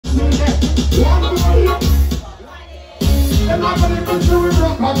One way. They're not going to do it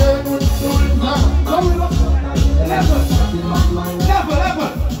rock again with doing that. Level.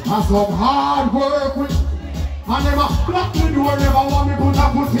 And some hard work with. And never block the door, never want me put a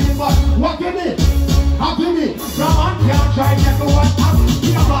foot in, but what you need? Happy me. No man can't try to get the one up. He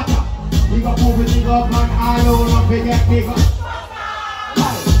got butter. He got moving, he got man, I don't know, bigger.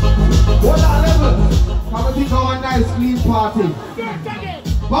 What a level. Come and think of a nice clean party.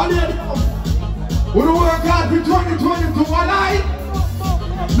 Palladium. We don't work hard for 2022 alive.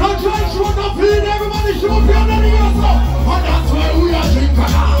 No try shoot, no feed, everybody shoot, be under the yourself. And that's why we are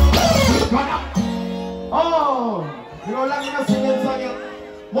drinking now. Oh, you know, like I'm singing song here.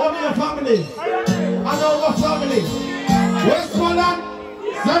 More your family. I know what family. Westmoreland,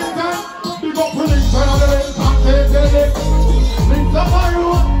 Center, big up police, and the Link up my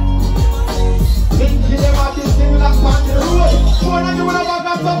road. Think you never did things like on the road. One of you will have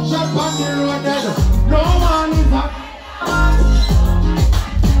got some shot on the road then. No man is that.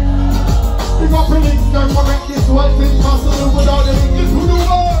 Big up police, and correct this one thing possible without the link to the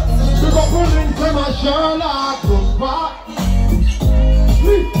world. Big up police, and my Sherlock goes back.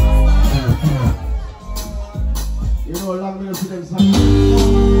 You know, long minute to them songs.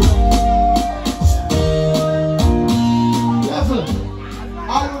 Listen,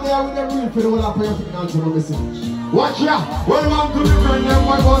 all of there with the real for the whole of prayer for the country we're missing. Watch ya! Well, want to be friend them,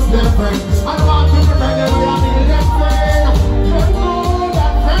 what was their friend? I want to be friend them, we are the left friend. You know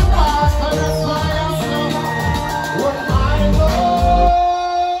that friend pass, and that's why I'm so. What I know.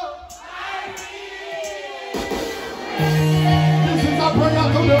 This is a prayer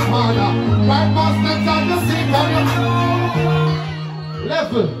to the Father. Right masters on the seat of the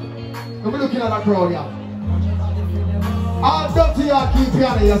level. I'm looking at that crowd here. All dirty you keep you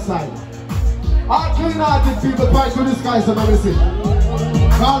on your side. All clean-hearted people fight to the sky, so let me see.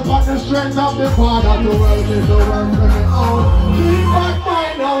 Call back the strength of the Father to world is the world coming out. Keep back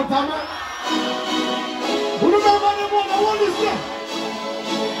mine out, amen. Remember the one I want to say.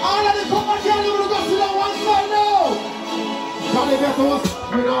 All of the company can't even go to the one side now. Can they get to us?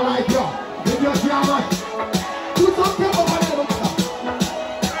 We don't like you. If you see how much, put some people on the other.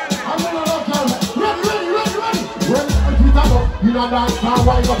 I'm gonna look at it. Ready. When you talk about, you know dance now,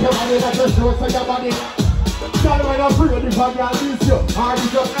 wind up your body, let your show say your body. Tell me when I'm free, if I can't lose you, or you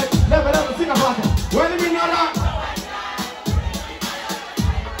just never sing about it. When you know that,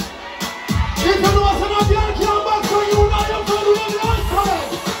 if you know some of you can't back, so you know you're from the other side.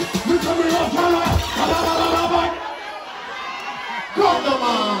 Listen to me, you're trying to, come on,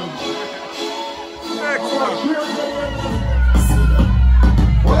 man.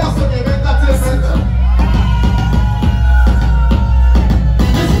 What else do you make that entertainment?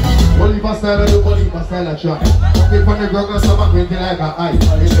 Bolivar style of the Bolivar style of track. Walking from the ground and some thinking like an eye. If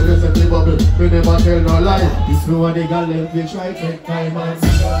you listen to the bubble, we never tell no lie. This is what they got left, we try to take time and see.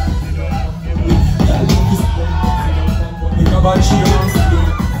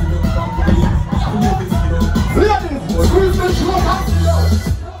 Ladies, squeeze the shoulder.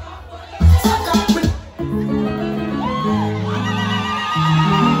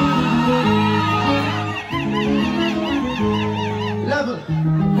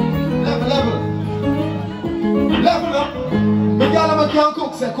 Level up. The girl can't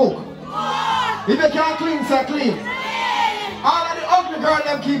cook, say cook. If you can't clean, say clean. All of the ugly girls,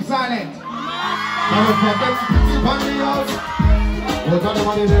 them keep silent. And if you get pretty on the house, what are the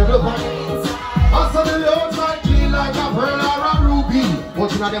money there, look on it. I saw the outside clean like a pearl or a ruby.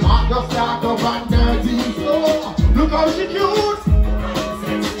 But you know them hot just start up and dirty. So, look how she cute.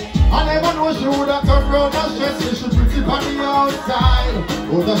 I never know she would have turned round and stressed. She should pretty on the outside.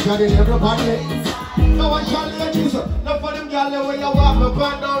 Oh, that's got it everybody. No one shall let you so. No for them girls where you walk up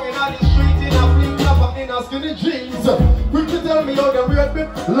and down in the street in a flip-flop in a skinny jeans. Quick to tell me how them rate me,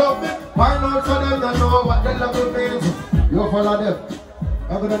 love me. Find out so them that know what the love means. You follow them.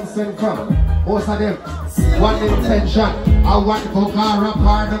 Evidence sent from most of them. One intention. I want to go car up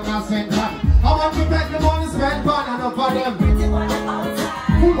hard and I send back. I want to take the money spent on enough for them.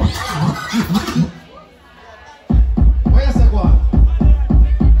 Where you say go on?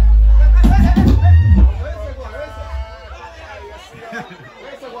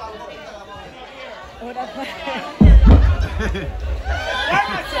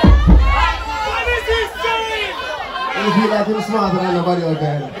 You feel like you're smarter than nobody out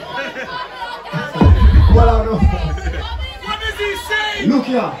there. Well, I know. What does he say? Look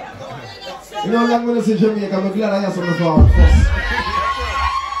here. You know, I'm going to say Jamaica. I'm glad I have something for our first.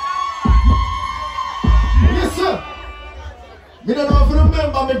 Yes, sir. I don't know if you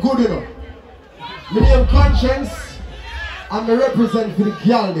remember me good enough. My name Konshen and I represent for the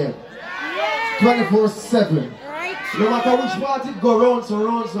girl there. 24/7. No matter which part it go round, so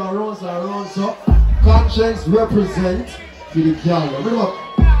round, so round, so round, so Conscience represent for the girl. Remember?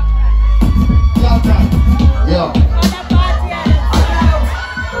 Girl time. Yeah.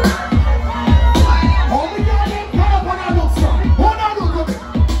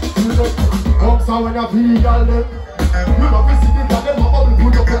 When I feel y'all them, you know we see the girl them bubble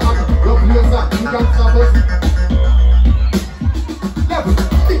put up your hand, your place and you can stop us. Level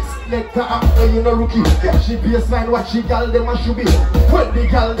 6 letter after you know rookie. Yeah, she baseline what she girl them a should be. When the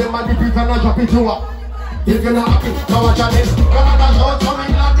girl them a dip it and a drop it to her. If you're not happy, now watch out then. Canada show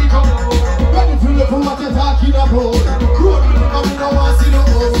coming like the come. Ready to look what you're talking about. Road coming now and see no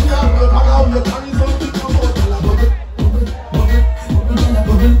more. See how you pan out your tongue is on the come out.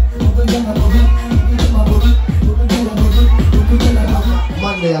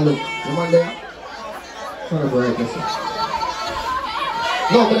 Man there, look. The man there. Trying to break this.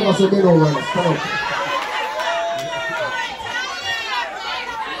 No, I'm never say bend over. Come on.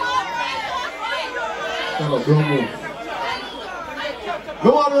 Come on, don't move. No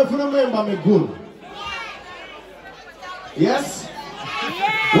one if you remember me good. Yes?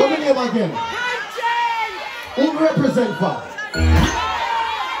 What's the name again? Who represent for?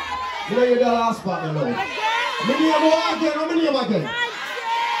 You know you're the last partner now. My name again, or my name again?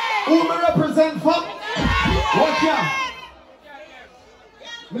 Who me represent for? Watch ya.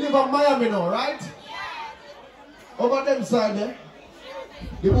 We live in Miami now, right? Over them side there,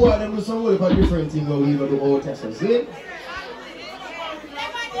 the boy them do some whole heap of different things we go to Old Texas, see?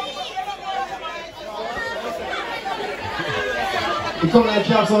 You come like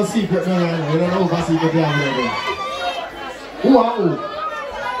you have some secret, man. We don't know what secret they have there. Who are who?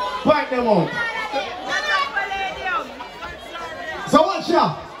 Point them out. So watch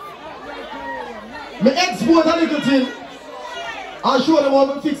ya. Me export a little thing and show them how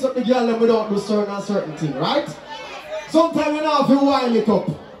to fix up the girl them without do certain thing, right? Sometimes you don't have to wind it up.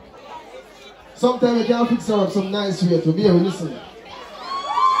 Sometimes you can fix her up some nice way to be able to listen.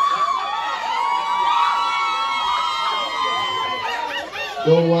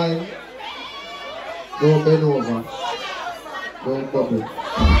 Don't whine. Don't bend over. Don't bubble.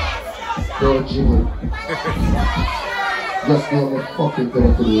 Don't jiggle. Just know what fucking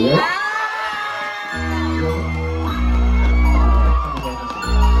thing to do, right?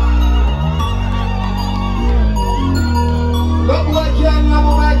 Look what you and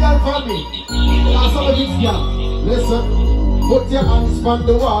my girl for me. That's all of this girl. Listen, put your hands on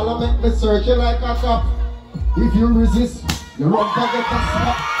the wall and make me search you like a cop. If you resist, you run back at the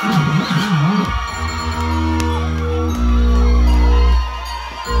stop.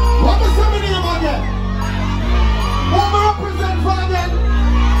 What is the name again? What we represent for again?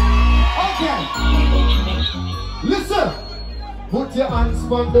 Okay. Listen. Put your hands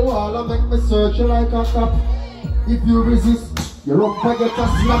on the wall and make me search you like a cop. If you resist, your up and get a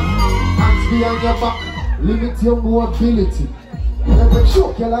slap. Hands behind your back, limit your mobility. Never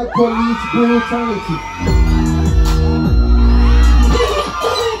choke you like police brutality.